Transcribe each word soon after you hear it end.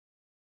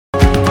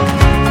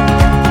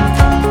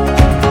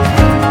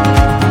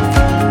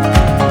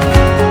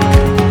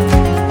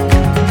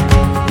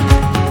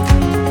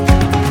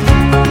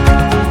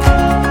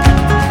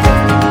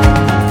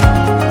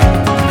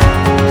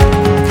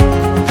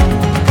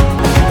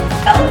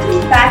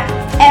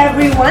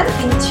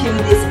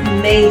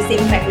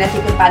amazing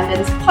Magnetic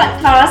Abundance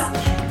podcast.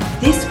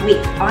 This week,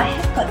 I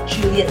have got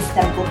Juliet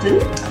Stapleton.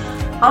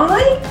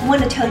 I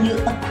want to tell you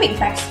a quick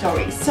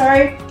backstory. So,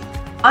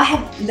 I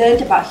have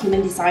learned about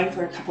human design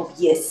for a couple of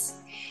years.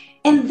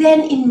 And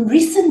then in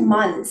recent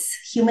months,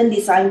 human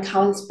design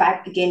comes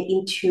back again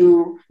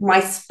into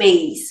my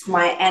space,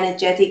 my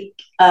energetic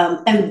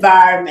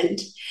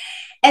environment.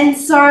 And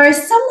so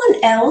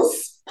someone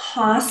else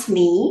passed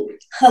me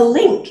her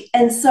link.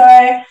 And so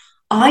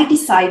I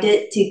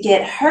decided to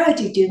get her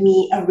to do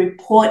me a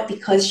report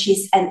because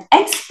she's an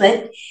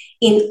expert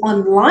in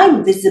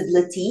online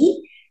visibility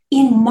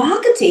in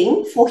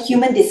marketing for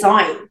human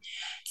design.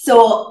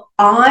 So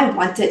I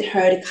wanted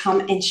her to come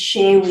and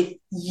share with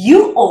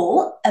you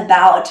all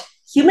about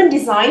human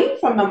design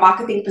from a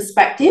marketing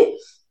perspective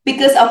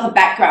because of her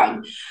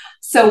background.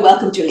 So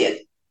welcome,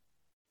 Juliet.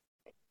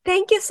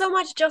 Thank you so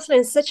much, Jocelyn.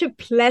 It's such a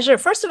pleasure.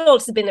 First of all,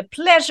 it's been a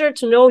pleasure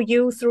to know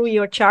you through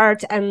your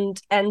chart and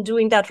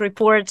doing that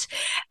report.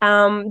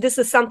 This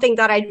is something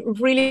that I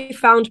really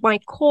found my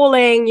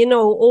calling,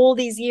 all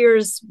these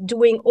years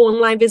doing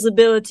online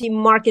visibility,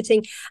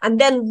 marketing,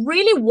 and then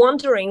really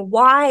wondering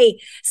why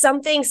some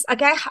things,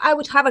 like I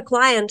would have a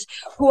client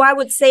who I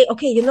would say,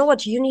 okay, you know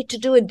what, you need to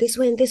do it this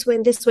way and this way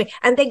and this way.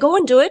 And they go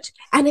and do it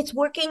and it's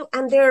working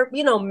and they're,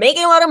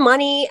 making a lot of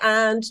money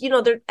and,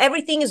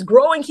 everything is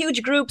growing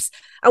huge groups.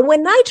 And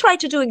when I try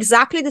to do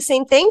exactly the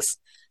same things,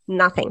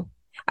 nothing.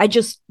 I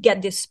just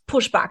get this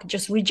pushback,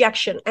 just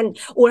rejection,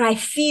 or I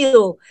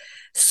feel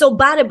so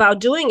bad about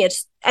doing it.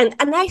 And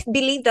I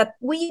believe that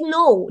we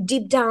know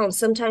deep down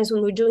sometimes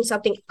when we're doing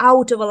something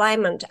out of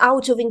alignment,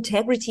 out of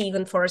integrity,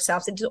 even for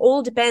ourselves, it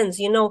all depends,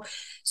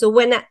 So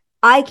when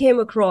I came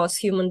across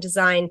human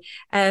design,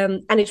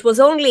 and it was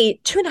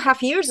only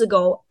 2.5 years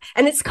ago,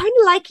 and it's kind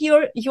of like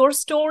your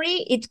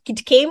story.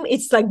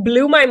 It's like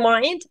blew my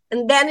mind,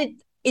 and then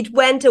it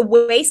went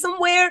away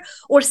somewhere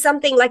or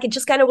something, like it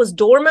just kind of was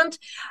dormant.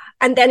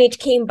 And then it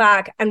came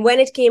back. And when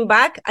it came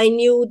back, I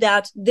knew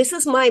that this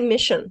is my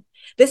mission.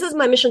 This is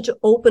my mission to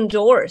open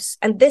doors.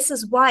 And this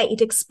is why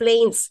it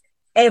explains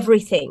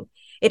everything.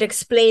 It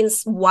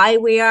explains why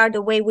we are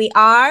the way we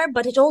are,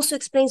 but it also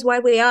explains why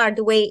we are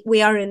the way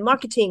we are in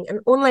marketing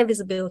and online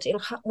visibility.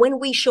 And when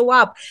we show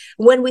up,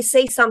 when we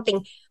say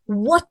something,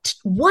 what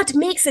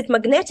makes it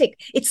magnetic?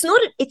 It's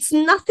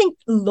nothing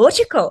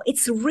logical.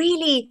 It's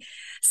really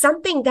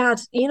something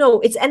that,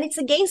 it's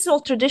against all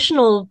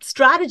traditional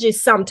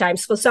strategies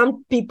sometimes for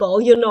some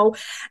people,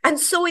 and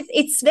so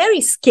it's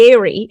very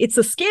scary. It's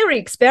a scary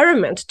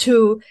experiment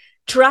to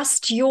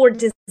trust your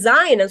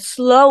design and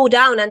slow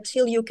down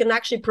until you can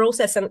actually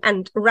process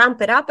and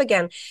ramp it up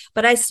again.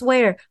 But I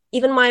swear,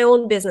 even my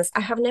own business,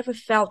 I have never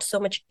felt so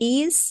much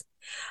ease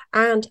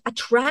and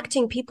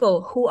attracting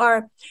people who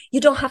are, you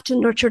don't have to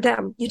nurture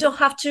them. You don't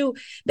have to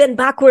bend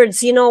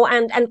backwards,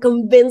 and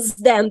convince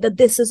them that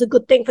this is a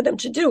good thing for them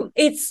to do.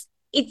 It's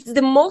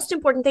the most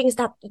important thing is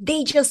that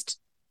they just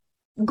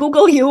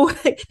Google you.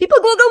 People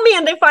Google me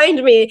and they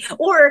find me,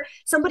 or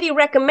somebody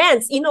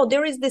recommends,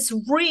 there is this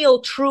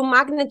real true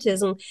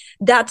magnetism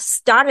that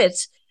started,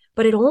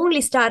 but it only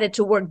started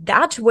to work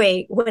that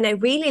way when I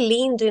really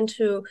leaned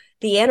into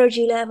the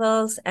energy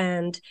levels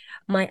and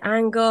my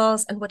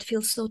angles and what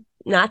feels so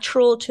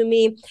natural to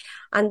me.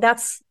 And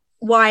that's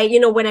why,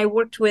 when I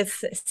worked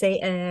with, say,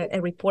 a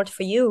report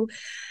for you,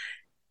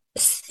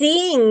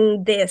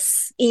 seeing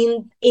this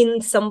in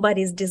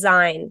somebody's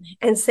design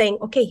and saying,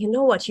 okay, you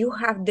know what, you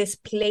have this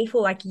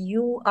playful, like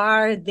you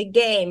are the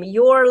game,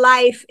 your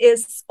life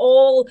is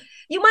all,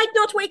 you might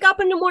not wake up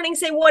in the morning and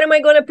say, what am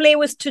I going to play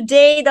with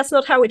today? That's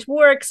not how it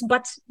works,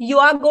 but you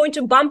are going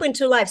to bump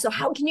into life. So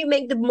how can you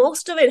make the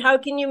most of it? How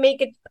can you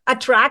make it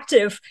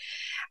attractive?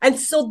 And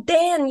so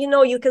then,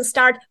 you can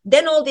start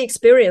then all the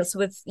experience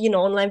with,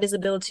 online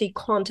visibility,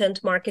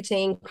 content,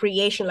 marketing,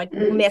 creation, like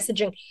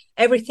messaging,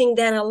 everything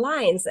then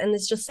aligns. And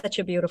it's just such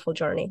a beautiful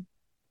journey.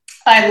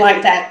 I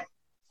like that.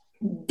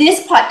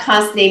 This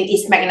podcast name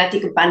is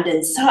Magnetic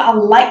Abundance. So I'd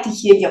like to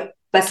hear your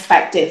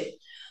perspective.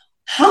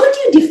 How do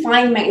you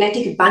define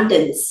magnetic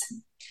abundance?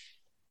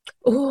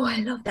 Oh, I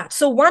love that.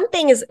 So one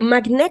thing is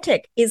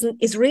magnetic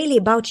is really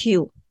about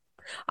you.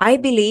 I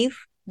believe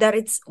that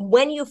it's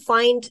when you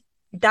find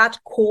that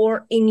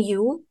core in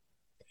you,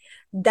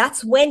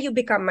 that's when you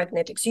become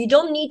magnetic. So you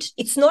don't need,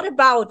 it's not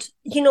about,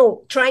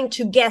 trying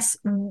to guess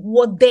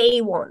what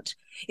they want.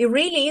 It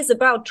really is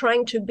about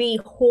trying to be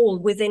whole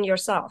within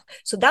yourself.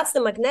 So that's the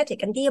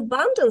magnetic. And the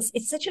abundance,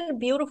 it's such a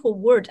beautiful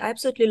word. I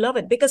absolutely love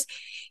it because,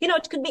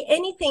 it could be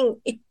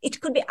anything. It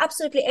could be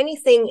absolutely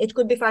anything. It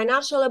could be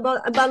financial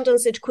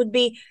abundance. It could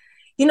be,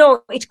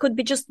 it could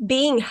be just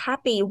being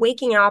happy,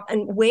 waking up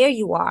and where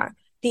you are,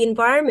 the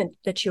environment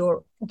that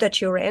you're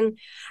in.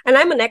 And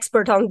I'm an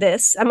expert on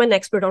this. I'm an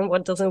expert on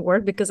what doesn't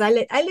work because I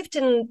lived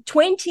in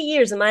 20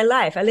 years of my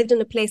life. I lived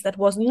in a place that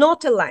was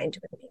not aligned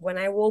with me. When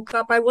I woke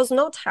up, I was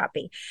not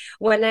happy.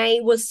 When I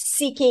was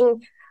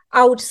seeking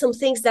out some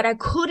things that I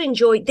could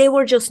enjoy. They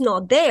were just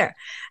not there.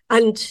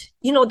 And,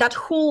 that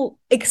whole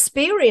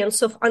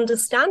experience of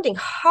understanding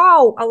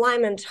how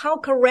alignment, how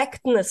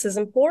correctness is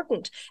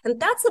important. And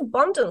that's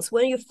abundance,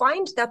 when you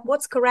find that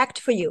what's correct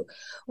for you,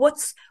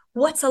 what's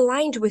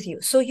aligned with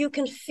you. So you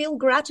can feel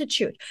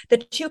gratitude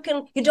that you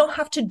don't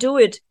have to do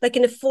it like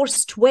in a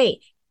forced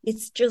way.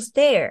 It's just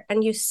there,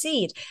 and you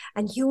see it,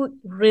 and you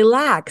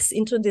relax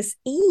into this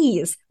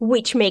ease,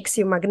 which makes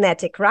you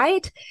magnetic,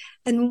 right?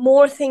 And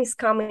more things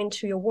come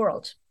into your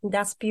world.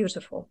 That's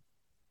beautiful.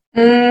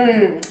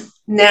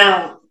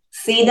 Now,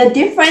 see, the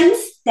difference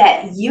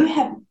that you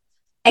have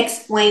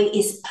explained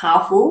is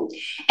powerful.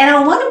 And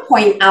I want to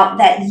point out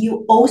that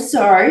you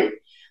also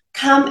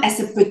come as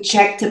a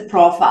projector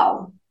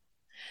profile.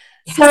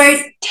 Yes. So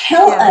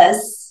tell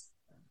us,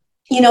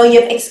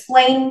 you've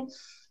explained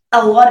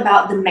a lot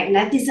about the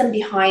magnetism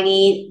behind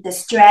it, the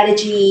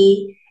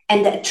strategy,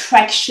 and the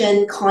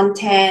attraction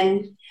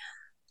content.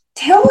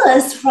 Tell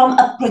us, from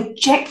a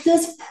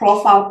projector's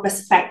profile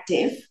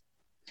perspective,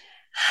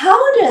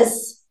 how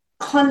does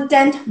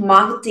content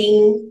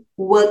marketing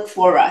work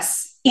for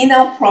us in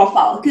our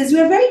profile? Because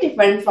we're very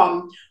different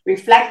from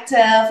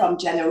reflector, from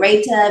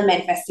generator,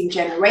 manifesting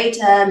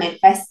generator,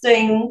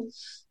 manifestor,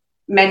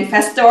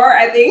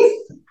 I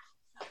think.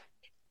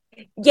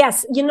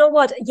 Yes, you know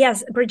what?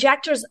 Yes,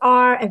 projectors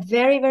are a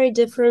very, very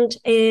different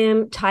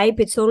type.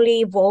 It's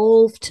only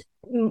evolved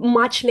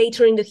much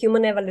later in the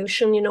human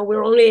evolution.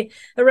 We're only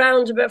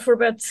around for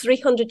about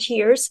 300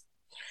 years.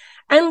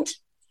 And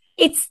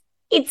it's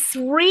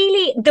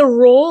really the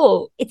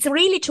role. It's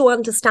really to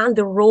understand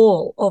the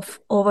role of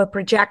a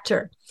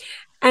projector.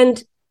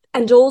 And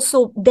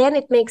also then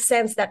it makes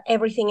sense that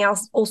everything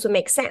else also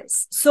makes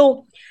sense.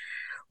 So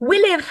we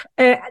live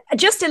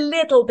just a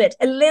little bit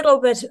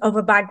of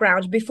a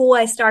background before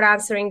I start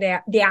answering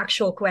the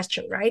actual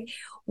question, right?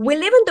 We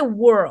live in the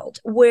world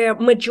where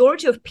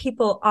majority of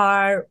people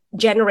are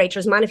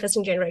generators,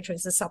 manifesting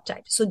generators is a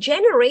subtype. So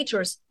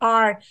generators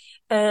are,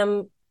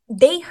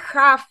 they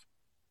have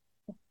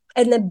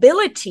an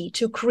ability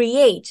to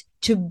create,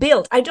 to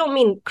build. I don't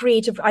mean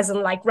creative as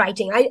in like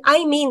writing.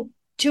 I mean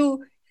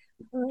to,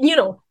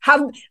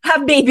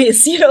 have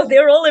babies.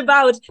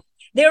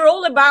 They're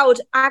all about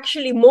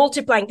actually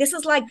multiplying. This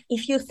is like,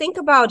 if you think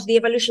about the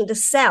evolution, the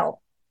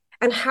cell,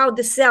 and how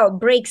the cell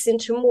breaks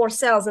into more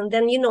cells, and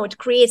then, it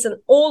creates, and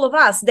all of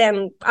us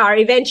then are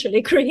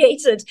eventually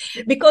created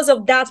because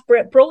of that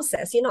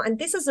process, and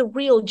this is a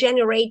real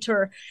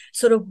generator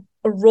sort of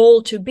a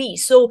role to be.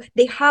 So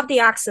they have the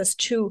access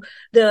to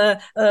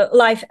the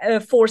life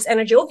force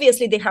energy.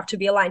 Obviously they have to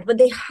be aligned, but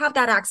they have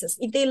that access.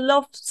 If they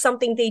love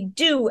something, they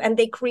do, and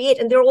they create,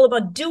 and they're all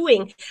about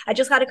doing. I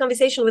just had a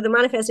conversation with a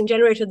manifesting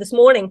generator this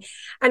morning,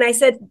 and I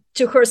said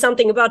to her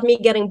something about me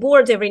getting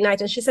bored every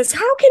night, and she says,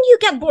 how can you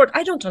get bored?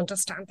 I don't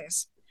understand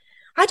this.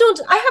 I've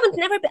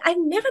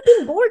never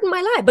been bored in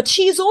my life, but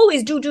she's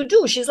always do.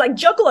 She's like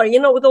juggler,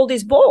 with all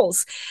these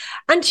balls,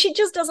 and she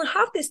just doesn't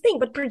have this thing.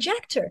 But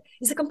projector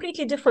is a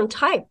completely different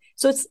type.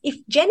 So it's, if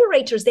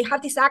generators, they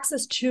have this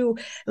access to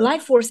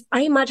life force.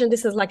 I imagine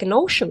this is like an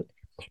ocean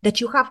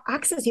that you have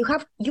access.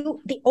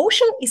 The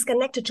ocean is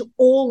connected to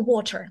all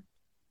water.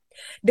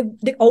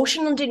 The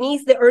ocean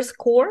underneath the Earth's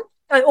core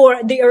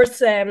or the Earth's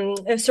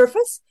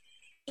surface,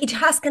 it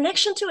has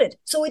connection to it.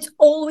 So it's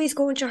always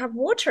going to have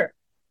water.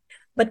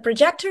 But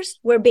projectors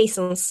were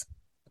basins.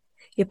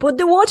 You put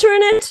the water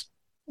in it,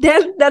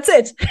 then that's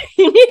it.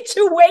 You need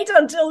to wait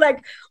until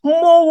like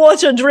more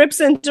water drips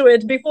into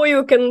it before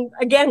you can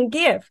again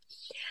give.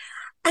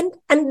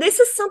 And this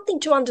is something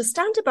to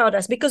understand about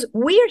us, because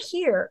we're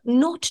here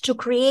not to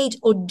create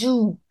or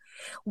do.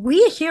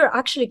 We're here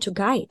actually to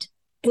guide.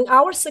 And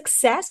our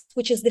success,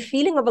 which is the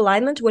feeling of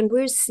alignment, when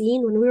we're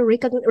seen, when we're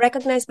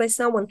recognized by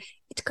someone,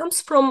 it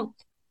comes from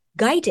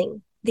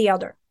guiding the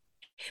other.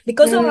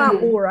 Because of our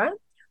aura,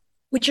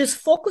 which is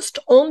focused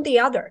on the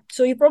other.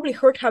 So you probably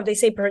heard how they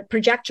say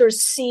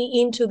projectors see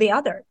into the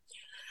other.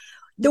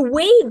 The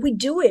way we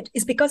do it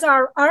is because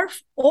our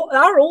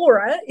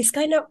aura is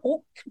kind of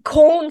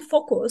cone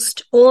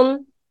focused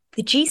on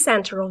the G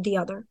center of the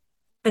other.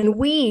 And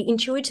we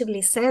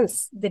intuitively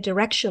sense the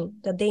direction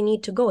that they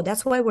need to go.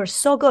 That's why we're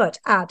so good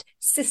at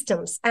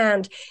systems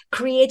and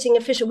creating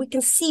efficient. We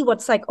can see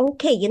what's like,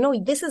 okay,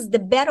 this is the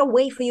better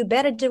way for you,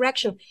 better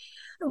direction.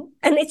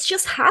 And it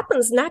just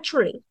happens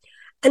naturally.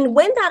 And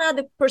when that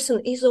other person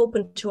is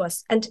open to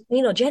us, and,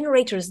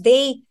 generators,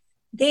 they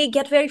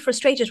get very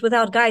frustrated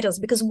without guidance,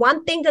 because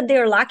one thing that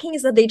they're lacking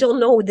is that they don't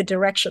know the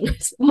direction.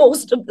 This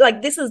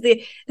is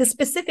the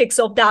specifics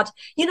of that.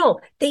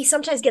 They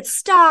sometimes get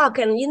stuck,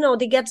 and,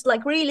 they get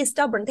like really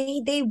stubborn.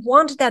 They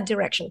want that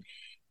direction.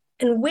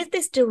 And with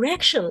this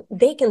direction,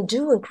 they can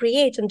do and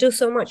create and do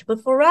so much.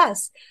 But for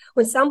us,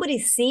 when somebody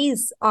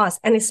sees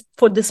us, and it's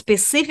for the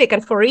specific,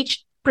 and for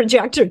each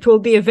projector, it will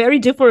be a very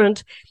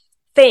different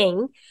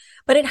thing.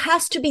 But it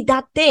has to be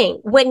that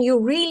thing when you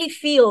really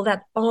feel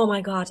that, oh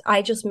my God,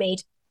 I just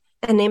made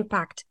an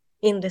impact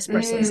in this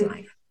person's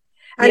life.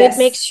 And it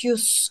makes you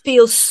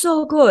feel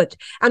so good.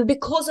 And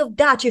because of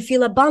that, you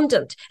feel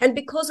abundant. And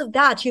because of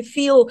that, you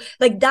feel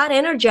like that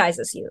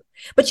energizes you.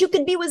 But you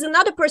could be with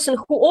another person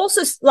who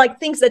also like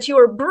thinks that you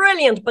are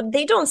brilliant, but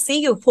they don't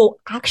see you for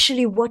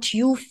actually what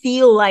you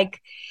feel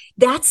like.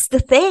 That's the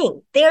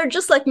thing. They're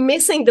just like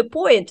missing the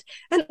point.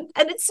 And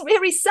it's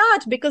very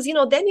sad because, you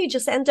know, then you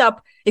just end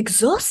up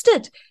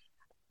exhausted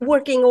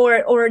working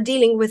or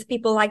dealing with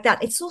people like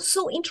that. It's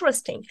so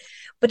interesting.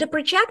 But the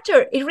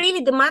projector, it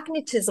really, the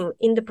magnetism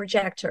in the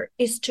projector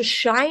is to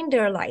shine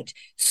their light.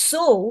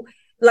 So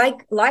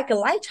like a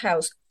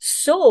lighthouse,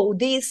 so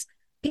these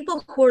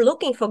people who are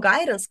looking for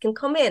guidance can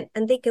come in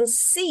and they can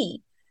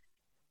see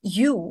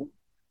you,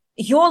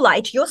 your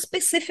light, your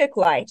specific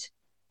light,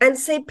 and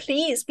say,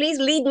 please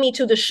lead me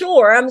to the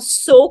shore. I'm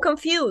so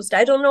confused.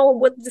 I don't know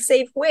what the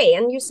safe way.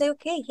 And you say,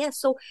 okay, yeah,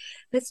 so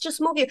let's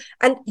just move you.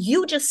 And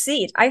you just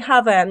see it. I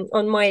have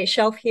on my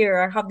shelf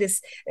here, I have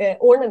this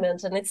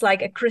ornament, and it's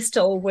like a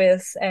crystal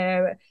with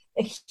a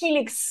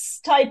helix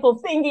type of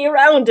thingy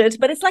around it.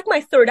 But it's like my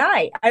third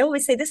eye. I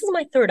always say, this is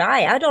my third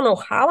eye. I don't know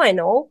how I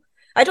know.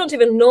 I don't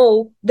even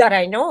know that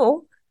I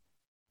know,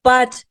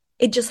 but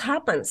it just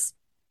happens.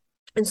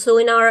 And so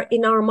in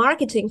our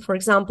marketing, for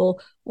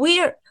example, we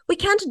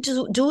can't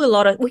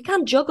we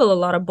can't juggle a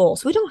lot of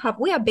balls.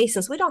 We are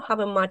basins. We don't have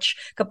a much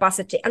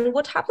capacity. And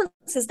what happens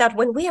is that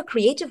when we are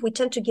creative, we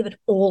tend to give it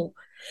all,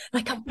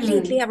 like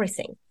completely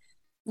everything.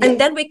 Yeah.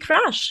 And then we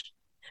crash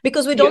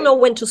because we don't know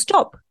when to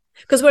stop,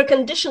 because we're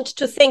conditioned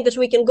to think that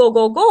we can go,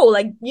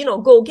 like, you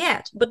know, go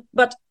get,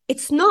 but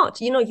it's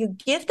not, you know, you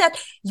give that.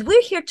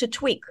 We're here to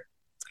tweak.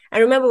 I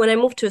remember when I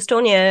moved to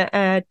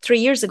Estonia 3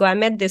 years ago, I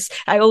met this,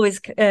 I always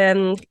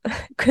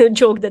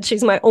joke that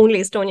she's my only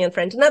Estonian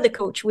friend, another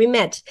coach. We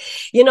met,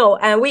 you know,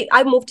 and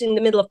I moved in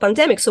the middle of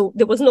pandemic, so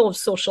there was no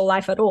social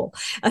life at all.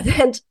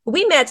 And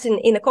we met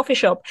in a coffee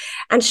shop,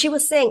 and she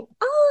was saying,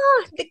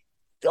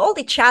 all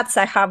the chats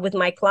I have with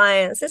my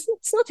clients, it's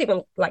not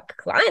even like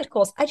client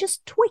calls. I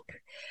just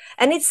tweak.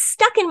 And it's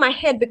stuck in my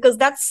head because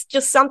that's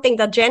just something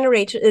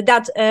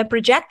that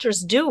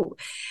projectors do.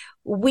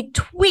 We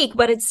tweak,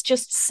 but it's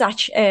just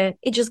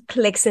it just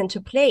clicks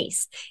into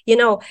place. You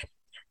know,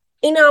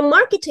 in our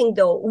marketing,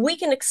 though, we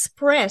can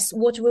express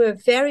what we're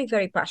very,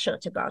 very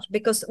passionate about,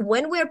 because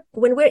when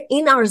we're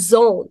in our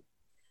zone,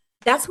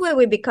 that's where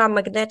we become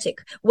magnetic.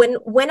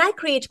 When I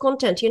create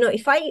content, you know,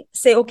 if I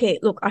say, okay,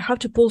 look, I have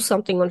to post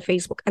something on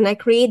Facebook, and I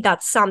create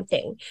that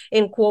something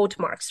in quote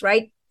marks,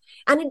 right?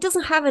 And it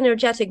doesn't have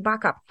energetic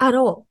backup at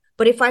all.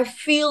 But if I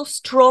feel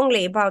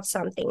strongly about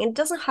something, it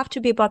doesn't have to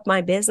be about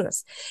my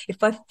business.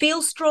 If I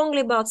feel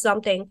strongly about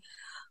something,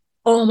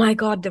 oh my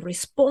God, the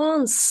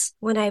response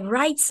when I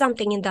write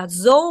something in that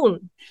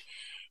zone,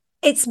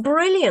 it's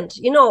brilliant.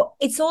 You know,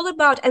 it's all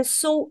about, and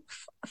so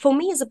for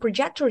me as a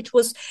projector, it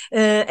was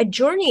a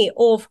journey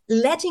of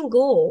letting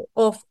go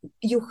of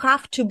you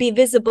have to be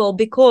visible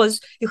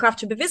because you have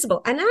to be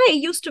visible. And I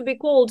used to be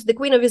called the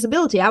queen of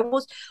visibility. I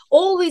was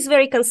always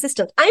very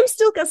consistent. I'm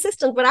still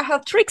consistent, but I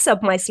have tricks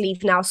up my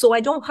sleeve now. So I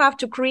don't have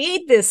to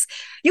create this.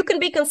 You can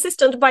be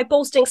consistent by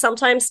posting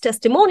sometimes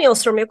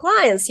testimonials from your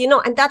clients, you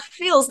know, and that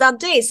fills that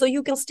day. So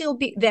you can still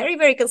be very,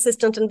 very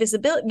consistent and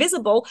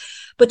visible,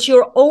 but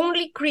you're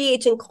only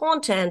creating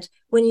content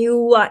when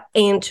you are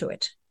into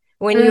it,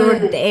 when you're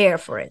there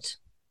for it.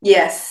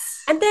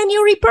 Yes. And then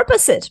you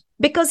repurpose it.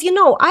 Because, you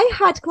know, I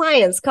had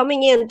clients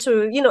coming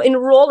into, you know,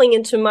 enrolling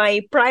into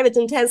my private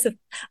intensive.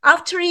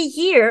 After a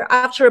year,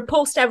 after a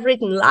post I've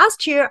written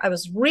last year, I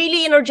was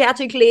really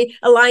energetically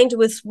aligned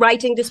with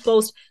writing this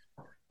post.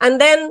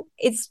 And then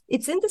it's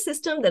in the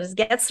system that it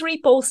gets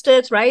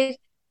reposted, right?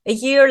 A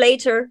year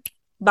later,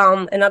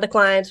 bam, another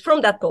client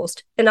from that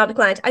post, another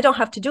client. I don't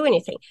have to do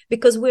anything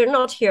because we're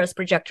not here as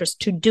projectors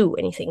to do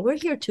anything. We're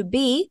here to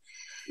be.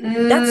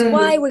 That's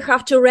why we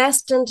have to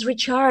rest and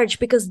recharge,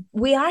 because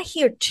we are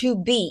here to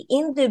be.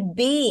 In the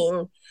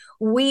being,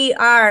 we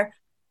are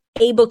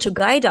able to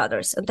guide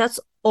others, and that's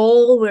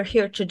all we're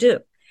here to do.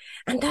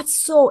 And that's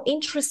so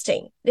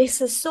interesting.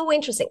 This is so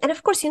interesting. And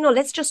of course, you know,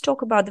 let's just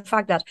talk about the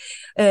fact that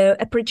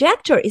a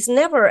projector is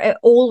never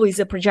always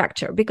a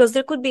projector, because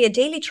there could be a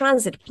daily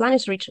transit,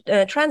 planetary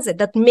transit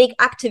that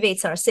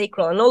activates our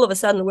sacral, and all of a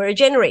sudden we're a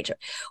generator.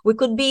 We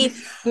could be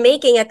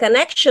making a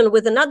connection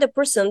with another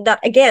person that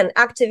again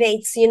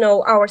activates, you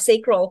know, our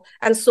sacral.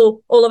 And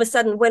so all of a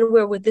sudden when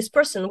we're with this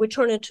person, we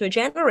turn into a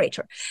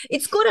generator.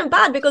 It's good and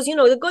bad, because, you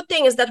know, the good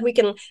thing is that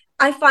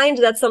I find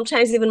that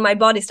sometimes even my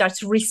body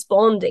starts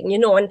responding, you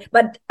know,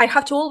 but I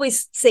have to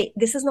always say,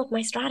 this is not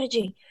my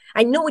strategy.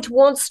 I know it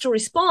wants to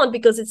respond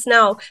because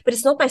but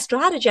it's not my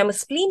strategy. I'm a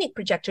splenic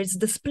projector. It's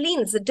the spleen.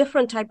 It's a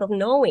different type of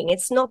knowing.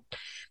 It's not,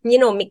 you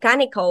know,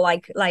 mechanical,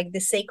 like the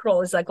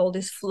sacral is like all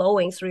this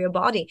flowing through your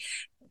body.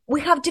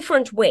 We have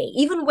different way.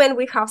 Even when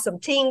we have some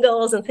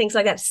tingles and things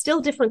like that, still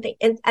different thing.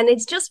 And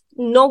it's just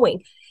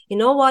knowing. You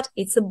know what?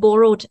 It's a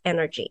borrowed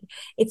energy.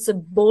 It's a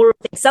borrowed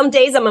thing. Some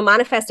days I'm a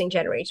manifesting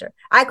generator.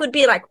 I could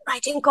be like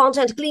writing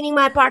content, cleaning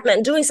my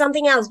apartment, doing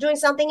something else,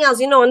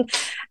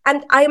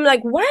 and I'm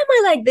like, why am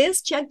I like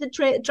this? Check the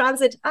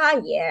transit.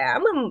 Yeah,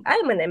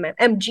 I'm an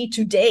MG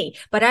today,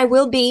 but I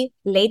will be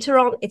later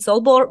on. It's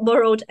all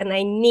borrowed, and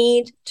I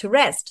need to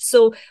rest.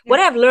 So what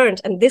I've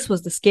learned, and this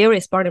was the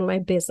scariest part in my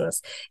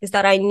business, is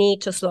that I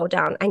need to slow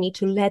down. I need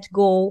to let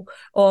go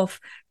of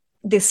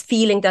this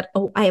feeling that,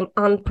 oh, I am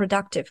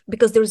unproductive,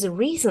 because there's a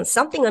reason.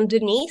 Something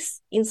underneath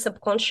in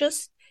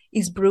subconscious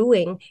is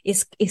brewing,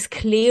 is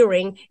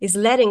clearing, is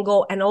letting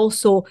go, and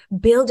also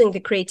building the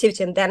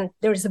creativity. And then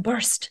there's a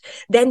burst.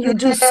 Then you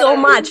do so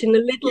much in a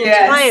little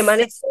time,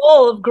 and it's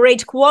all of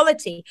great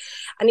quality.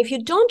 And if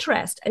you don't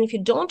rest, and if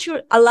you don't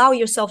allow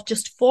yourself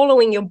just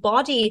following your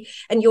body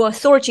and your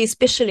authority,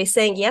 especially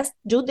saying, yes,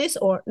 do this,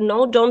 or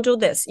no, don't do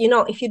this.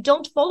 If you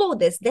don't follow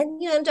this,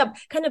 then you end up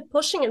kind of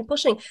pushing and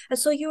pushing. And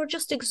so you're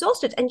just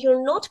exhausted, and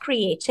you're not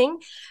creating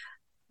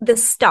the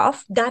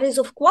stuff that is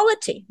of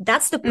quality.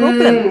 That's the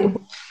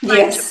problem.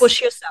 Trying to push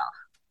yourself.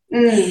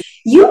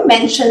 You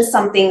mentioned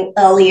something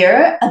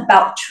earlier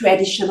about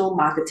traditional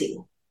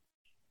marketing.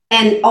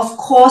 And of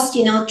course,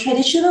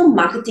 traditional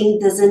marketing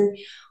doesn't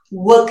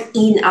work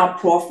in our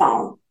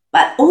profile,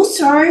 but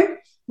also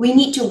we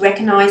need to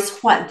recognize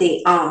what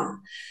they are.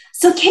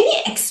 So can you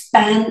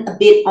expand a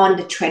bit on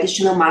the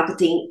traditional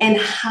marketing and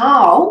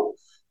how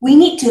we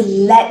need to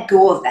let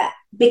go of that?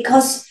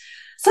 Because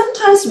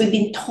sometimes we've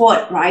been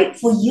taught, right,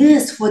 for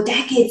years, for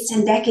decades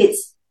and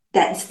decades,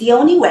 that's the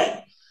only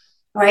way,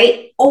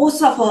 right? All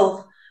sorts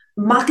of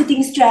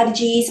marketing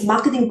strategies,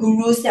 marketing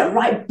gurus that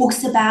write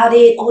books about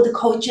it, all the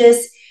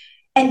coaches.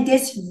 And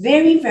there's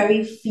very,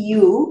 very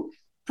few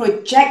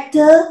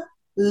projector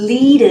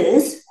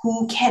leaders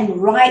who can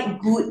write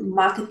good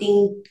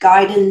marketing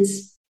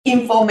guidance,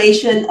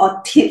 information,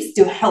 or tips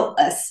to help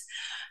us.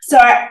 So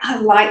I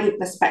like your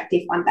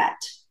perspective on that.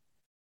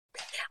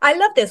 I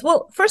love this.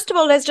 Well, first of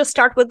all, let's just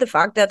start with the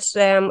fact that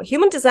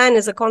human design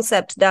is a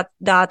concept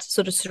that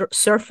sort of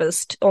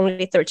surfaced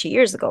only 30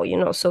 years ago,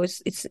 so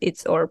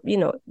it's or,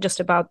 just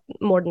about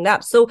more than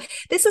that. So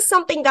this is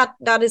something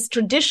that is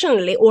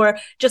traditionally, or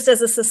just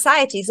as a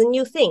society, is a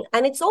new thing.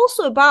 And it's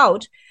also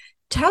about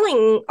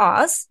telling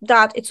us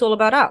that it's all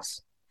about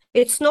us.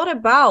 It's not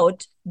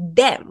about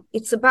them,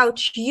 it's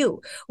about you,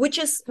 which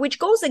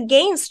goes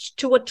against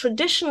to what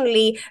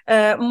traditionally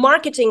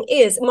marketing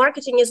is.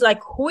 Marketing is like,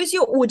 who is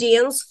your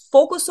audience?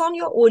 Focus on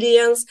your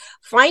audience,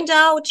 find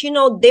out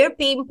their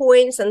pain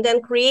points, and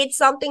then create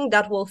something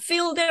that will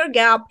fill their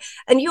gap.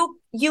 And you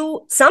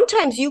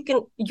sometimes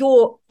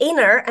your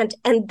inner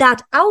and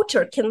that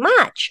outer can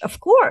match, of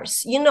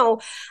course,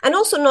 and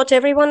also not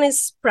everyone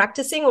is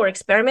practicing or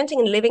experimenting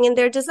and living in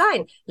their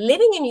design.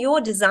 Living in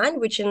your design,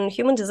 which in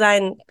human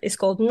design is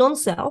called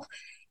non-self,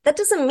 that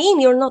doesn't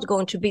mean you're not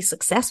going to be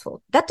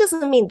successful. That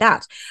doesn't mean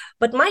that.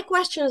 But my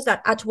question is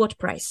that at what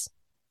price?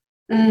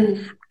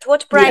 At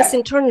what price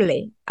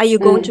internally are you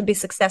going to be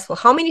successful?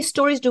 How many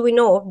stories do we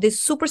know of these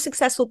super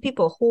successful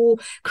people who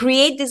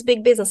create these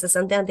big businesses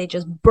and then they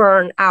just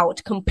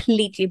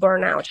completely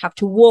burn out, have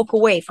to walk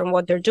away from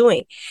what they're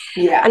doing?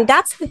 Yeah. And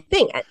that's the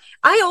thing.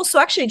 I also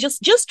actually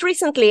just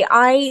recently,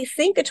 I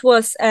think it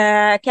was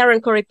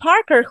Karen Corey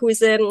Parker, who is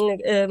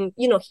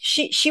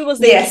she was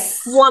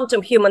the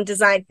quantum human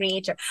design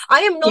creator.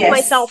 I am not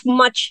myself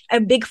much a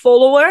big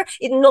follower,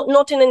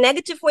 not in a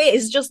negative way.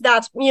 It's just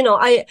that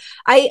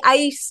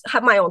I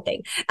have my own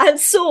thing. And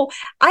so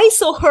I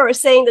saw her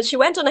saying that she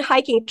went on a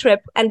hiking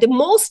trip, and the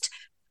most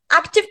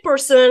active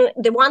person,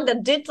 the one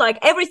that did like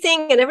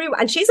everything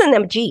and she's an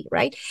MG,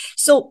 right?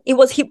 So he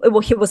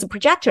was a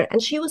projector,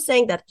 and she was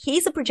saying that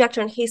he's a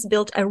projector and he's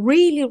built a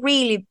really,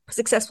 really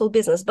successful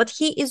business, but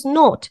he is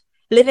not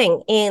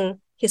living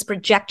in his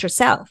projector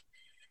self.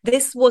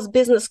 This was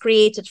business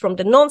created from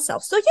the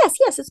non-self. So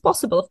yes, it's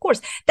possible, of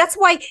course. That's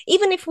why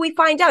even if we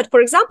find out, for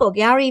example,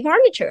 Gary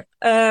Vaynerchuk,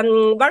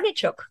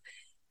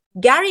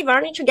 Gary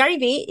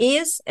V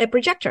is a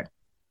projector.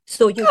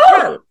 So you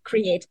can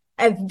create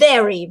a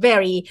very,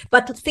 very,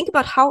 but think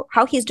about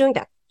how he's doing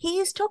that. He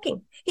is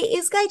talking. He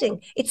is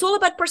guiding. It's all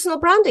about personal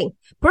branding.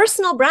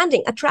 Personal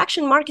branding,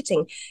 attraction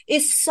marketing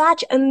is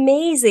such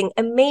amazing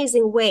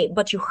way,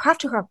 but you have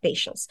to have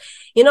patience.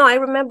 I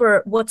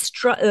remember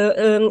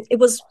it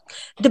was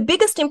the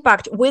biggest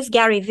impact with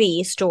Gary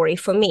Vee's story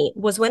for me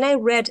was when I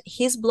read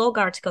his blog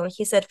article, and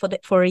he said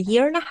for a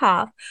year and a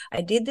half, I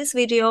did these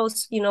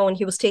videos, when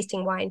he was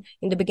tasting wine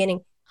in the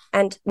beginning,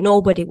 and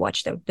nobody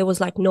watched them. There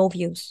was like no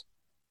views.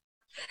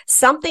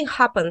 Something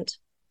happened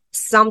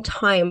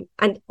sometime,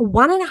 and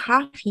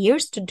 1.5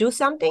 years to do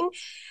something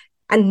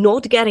and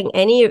not getting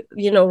any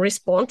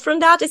response from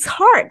that, it's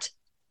hard.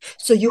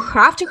 So you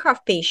have to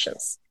have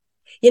patience.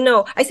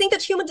 I think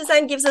that human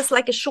design gives us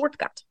like a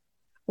shortcut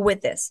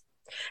with this,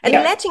 and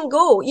letting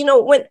go,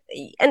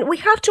 and we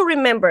have to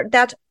remember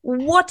that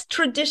what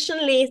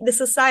traditionally the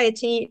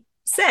society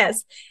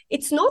says,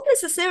 it's not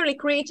necessarily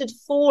created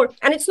for,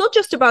 and it's not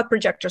just about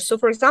projectors. So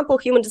for example,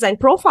 human design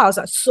profiles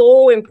are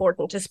so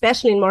important,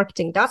 especially in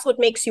marketing. That's what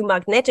makes you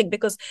magnetic,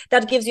 because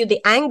that gives you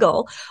the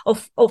angle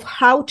of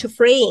how to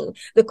frame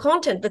the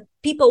content that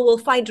people will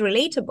find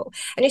relatable.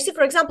 And you see,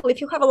 for example,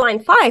 if you have a line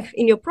 5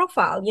 in your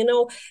profile,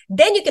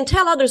 then you can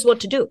tell others what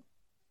to do.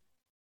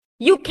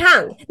 You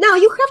can. Now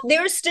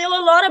there's still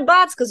a lot of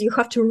buts, because you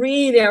have to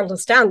really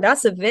understand.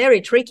 That's a very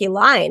tricky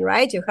line,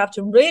 right? You have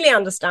to really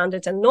understand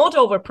it and not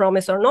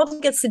overpromise or not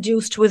get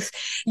seduced with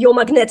your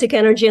magnetic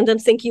energy and then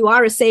think you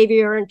are a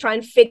savior and try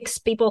and fix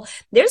people.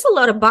 There's a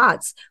lot of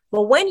buts.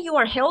 But when you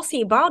are healthy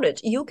about it,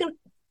 you can,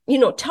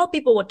 tell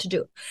people what to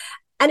do.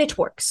 And it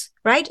works,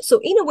 right? So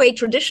in a way,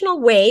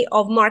 traditional way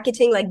of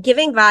marketing, like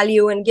giving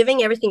value and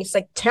giving everything, it's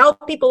like tell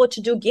people what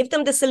to do, give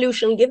them the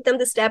solution, give them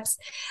the steps.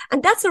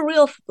 And that's a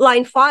real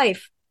line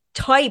 5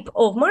 type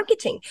of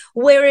marketing.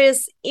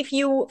 Whereas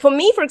for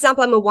me, for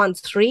example, I'm a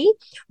 1-3,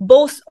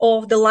 both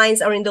of the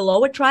lines are in the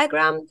lower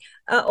trigram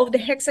of the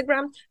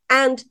hexagram,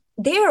 and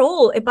they're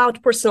all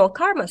about personal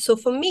karma. So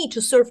for me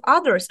to serve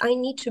others, I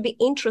need to be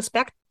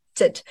introspective.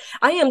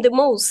 I am the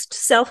most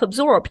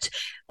self-absorbed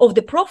of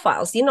the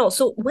profiles,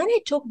 So when I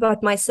talk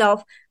about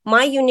myself,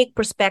 my unique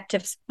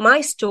perspectives,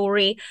 my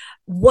story,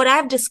 what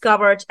I've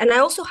discovered, and I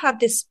also have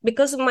this,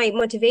 because of my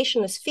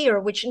motivation is fear,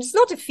 which is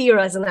not a fear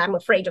as in I'm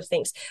afraid of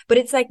things, but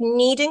it's like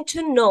needing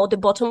to know the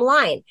bottom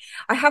line.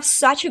 I have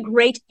such a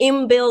great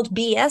inbuilt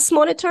BS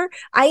monitor.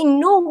 I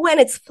know when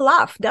it's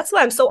fluff. That's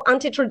why I'm so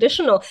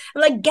anti-traditional.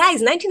 I'm like,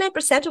 guys,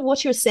 99% of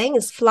what you're saying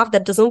is fluff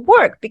that doesn't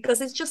work,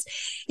 because it's just,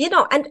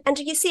 and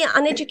you see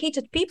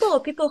uneducated people,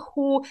 or people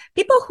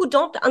who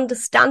don't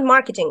understand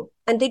marketing,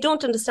 and they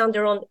don't understand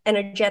their own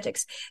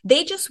energetics.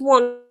 They just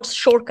want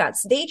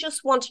shortcuts. They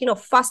just want,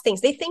 fast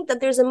things. They think that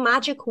there's a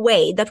magic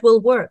way that will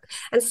work.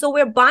 And so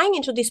we're buying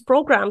into these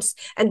programs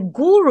and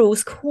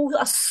gurus who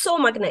are so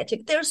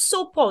magnetic. They're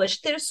so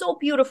polished. They're so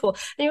beautiful.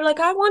 And you're like,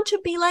 I want to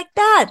be like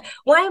that.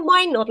 Why am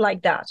I not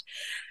like that?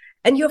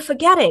 And you're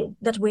forgetting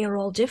that we are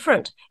all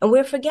different. And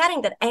we're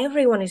forgetting that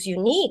everyone is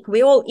unique.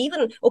 We all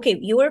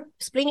you're a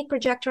splenic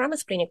projector, I'm a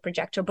splenic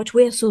projector, but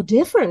we're so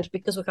different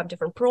because we have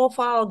different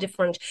profile,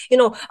 different,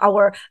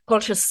 our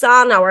conscious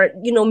sun, our,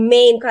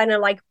 main kind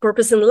of like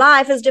purpose in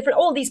life is different.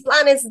 All these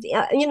planets,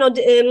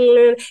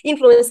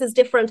 influence is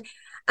different.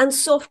 And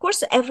so, of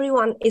course,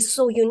 everyone is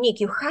so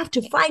unique. You have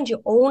to find your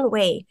own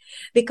way,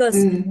 because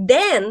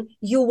then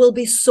you will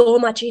be so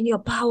much in your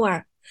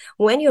power.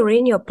 When you're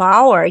in your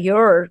power,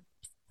 you're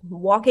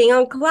walking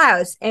on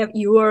clouds,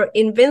 you are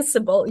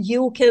invincible.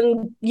 You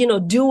can,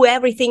 do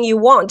everything you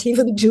want,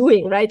 even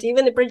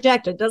the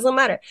projector, doesn't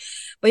matter.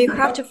 But you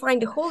have to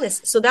find the wholeness.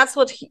 So that's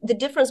what the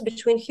difference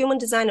between human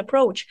design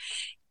approach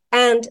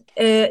and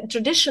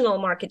traditional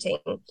marketing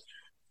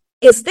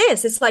is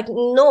this. It's like,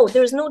 no,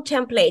 there's no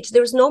template.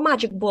 There's no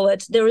magic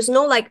bullet. There is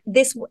no like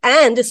this,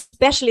 and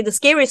especially the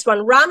scariest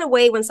one, run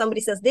away when somebody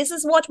says, this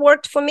is what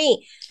worked for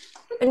me.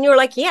 And you're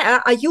like,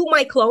 yeah, are you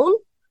my clone?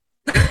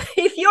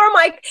 If you're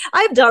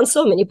I've done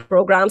so many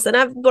programs and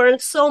I've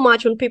learned so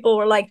much when people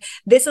were like,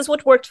 this is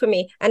what worked for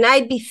me. And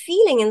I'd be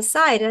feeling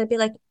inside and I'd be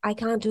like, I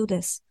can't do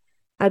this.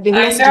 I'd be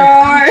messaging,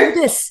 I can't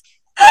do this.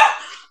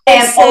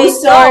 And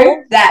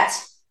also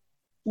that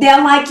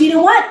they're like, you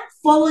know what?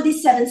 Follow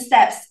these 7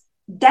 steps.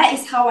 That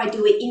is how I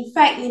do it. In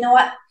fact, you know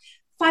what?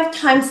 5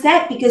 times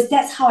that, because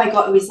that's how I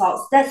got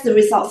results. That's the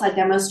results I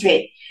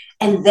demonstrate.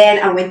 And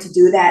then I went to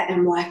do that,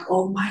 and I'm like,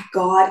 oh my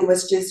God, it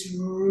was just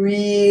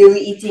really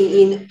eating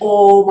in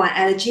all my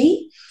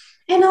energy.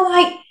 And I'm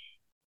like,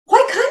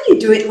 why can't you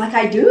do it like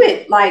I do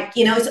it? Like,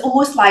 it's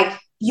almost like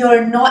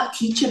you're not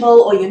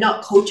teachable or you're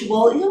not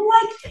coachable. And I'm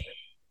like,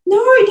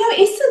 no,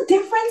 there is a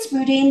difference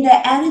between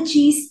the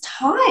energies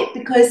type,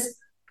 because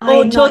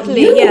I'm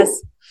totally, not you. Yes.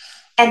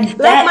 And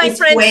that is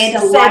where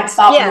the light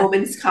bulb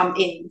moments come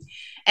in.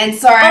 And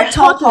so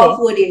how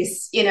powerful it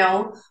is,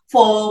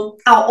 for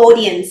our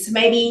audience,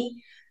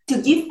 maybe to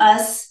give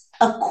us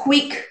a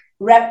quick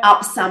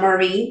wrap-up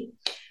summary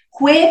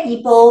where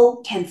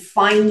people can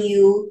find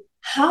you,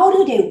 how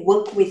do they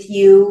work with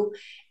you,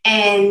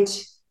 and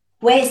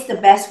where is the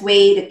best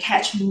way to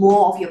catch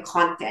more of your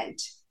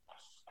content?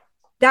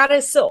 That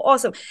is so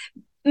awesome.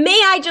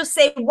 May I just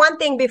say one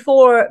thing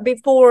before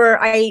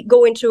I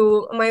go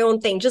into my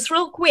own thing, just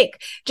real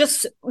quick,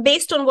 just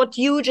based on what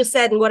you just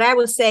said and what I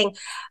was saying,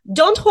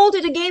 don't hold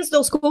it against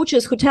those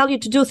coaches who tell you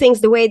to do things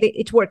the way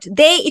it worked.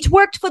 It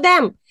worked for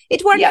them.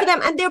 It worked for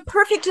them, and they're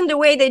perfect in the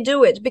way they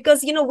do it,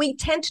 because, we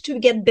tend to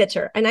get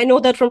bitter. And I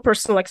know that from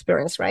personal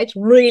experience, right?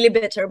 Really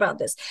bitter about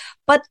this.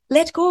 But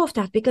let go of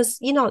that, because,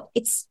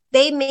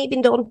 they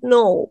maybe don't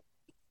know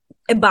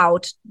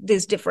about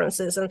these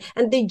differences,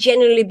 and they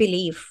genuinely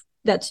believe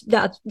that's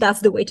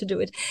the way to do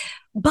it.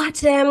 But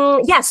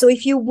so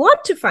if you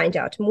want to find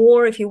out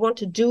more, if you want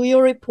to do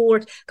your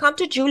report, come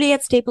to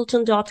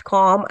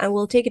julietstapleton.com and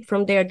we'll take it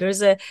from there.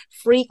 There's a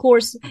free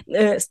course,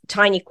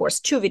 tiny course,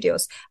 2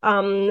 videos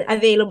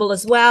available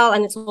as well.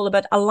 And it's all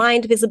about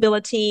aligned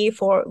visibility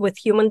with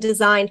human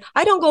design.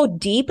 I don't go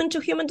deep into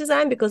human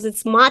design because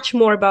it's much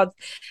more about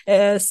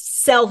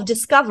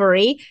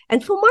self-discovery.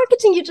 And for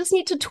marketing, you just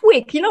need to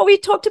tweak. We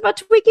talked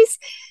about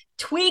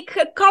tweak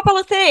a couple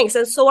of things.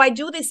 And so I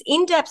do this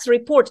in-depth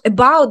report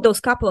about those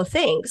couple of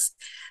things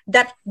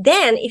that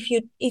then if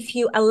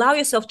you allow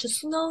yourself to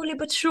slowly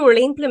but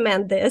surely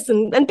implement this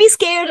and be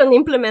scared and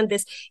implement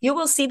this, you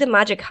will see the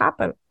magic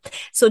happen.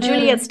 So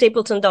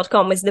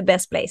julietstapleton.com is the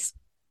best place.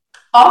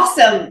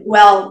 Awesome.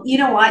 Well, you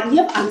know what? You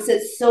have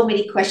answered so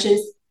many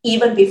questions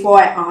even before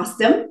I asked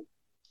them.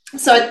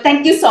 So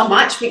thank you so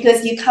much,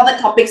 because you covered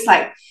topics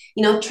like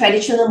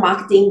traditional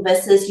marketing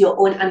versus your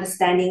own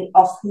understanding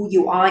of who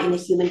you are in a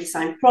human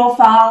design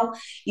profile.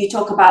 You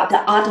talk about the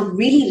art of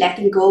really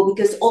letting go,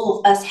 because all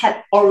of us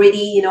had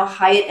already,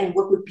 hired and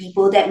worked with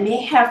people that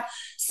may have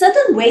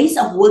certain ways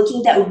of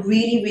working that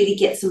really, really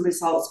get some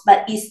results,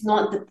 but it's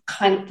not the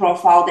kind of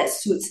profile that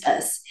suits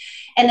us.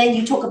 And then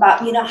you talk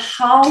about,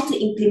 how to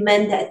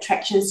implement the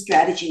attraction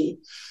strategy.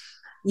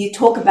 You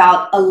talk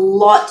about a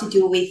lot to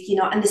do with,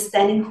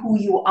 understanding who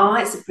you are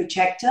as a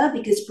projector,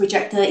 because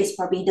projector is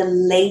probably the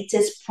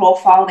latest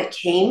profile that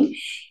came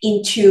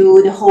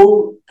into the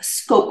whole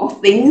scope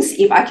of things,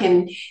 if I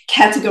can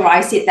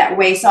categorize it that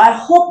way. So I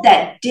hope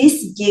that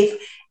this gives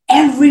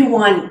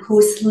everyone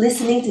who's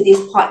listening to this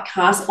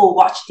podcast or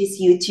watch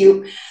this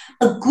YouTube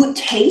a good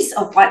taste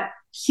of what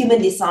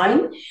human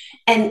design,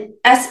 and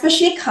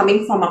especially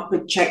coming from a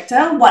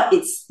projector, what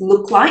it's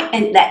look like,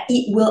 and that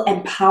it will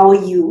empower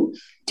you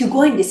to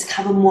go and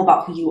discover more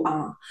about who you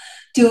are,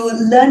 to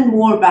learn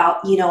more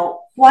about,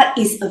 what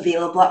is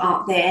available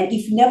out there. And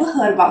if you've never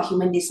heard about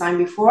human design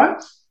before,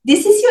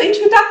 this is your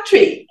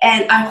introductory.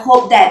 And I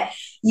hope that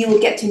you will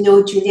get to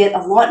know Juliet a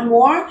lot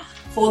more.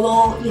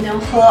 Follow,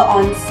 her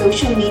on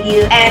social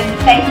media. And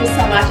thank you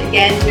so much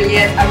again,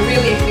 Juliet. I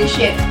really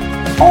appreciate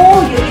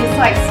all your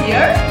insights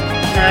here.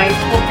 And I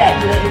hope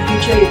that in the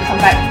future you come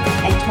back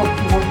and talk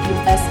more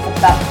with us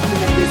about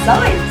human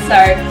design. So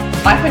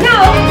bye for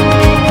now.